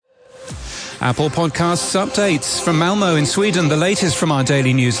Apple Podcasts updates from Malmö in Sweden, the latest from our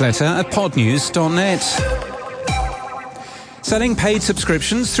daily newsletter at podnews.net. Selling paid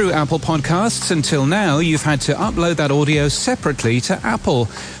subscriptions through Apple Podcasts. Until now, you've had to upload that audio separately to Apple.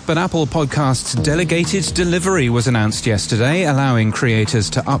 But Apple Podcasts Delegated Delivery was announced yesterday, allowing creators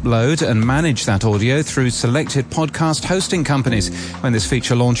to upload and manage that audio through selected podcast hosting companies when this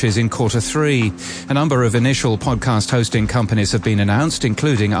feature launches in Q3. A number of initial podcast hosting companies have been announced,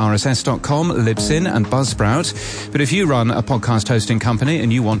 including RSS.com, Libsyn and Buzzsprout. But if you run a podcast hosting company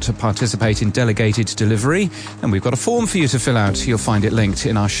and you want to participate in Delegated Delivery, then we've got a form for you to fill out. You'll find it linked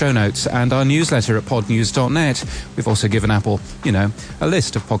in our show notes and our newsletter at podnews.net. We've also given Apple, a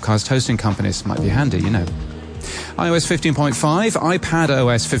list of podcast hosting companies. Might be handy, iOS 15.5, iPad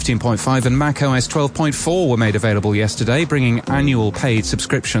OS 15.5 and Mac OS 12.4 were made available yesterday, bringing annual paid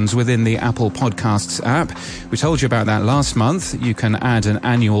subscriptions within the Apple Podcasts app. We told you about that last month. You can add an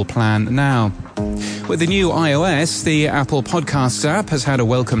annual plan now. With the new iOS, the Apple Podcasts app has had a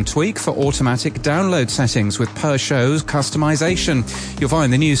welcome tweak for automatic download settings with per-show customization. You'll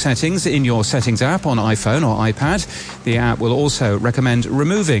find the new settings in your Settings app on iPhone or iPad. The app will also recommend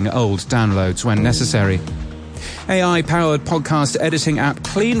removing old downloads when necessary. AI-powered podcast editing app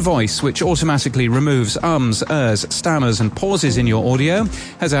Clean Voice, which automatically removes ums, ers, stammers and pauses in your audio,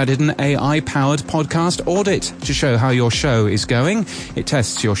 has added an AI-powered podcast audit to show how your show is going. It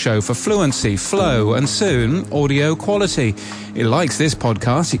tests your show for fluency, flow and soon audio quality. It likes this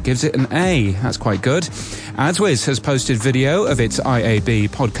podcast. It gives it an A. That's quite good. AdsWiz has posted video of its IAB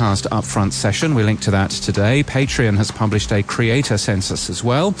podcast upfront session. We link to that today. Patreon has published a creator census as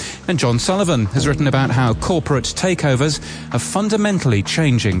well. And John Sullivan has written about how corporate takeovers are fundamentally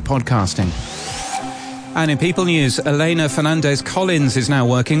changing podcasting. And in People News, Elena Fernandez-Collins is now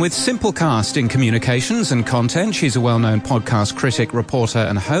working with Simplecast in communications and content. She's a well-known podcast critic, reporter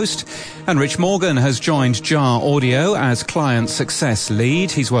and host. And Rich Morgan has joined Jar Audio as client success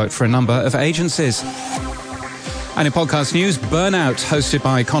lead. He's worked for a number of agencies. And in podcast news, Burnout, hosted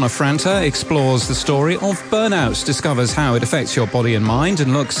by Connor Franta, explores the story of burnout, discovers how it affects your body and mind,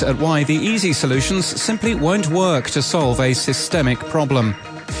 and looks at why the easy solutions simply won't work to solve a systemic problem.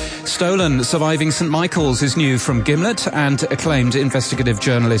 Stolen, Surviving St. Michael's is new from Gimlet and acclaimed investigative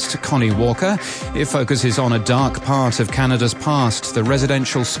journalist Connie Walker. It focuses on a dark part of Canada's past, the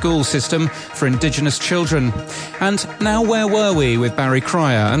residential school system for Indigenous children. And Now Where Were We with Barry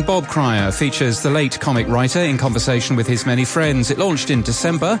Cryer, and Bob Cryer features the late comic writer in conversation with his many friends. It launched in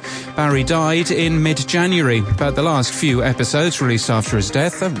December. Barry died in mid-January, but the last few episodes released after his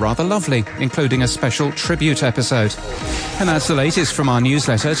death are rather lovely, including a special tribute episode. And that's the latest from our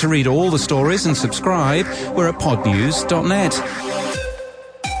newsletter. To read all the stories and subscribe, we're at podnews.net.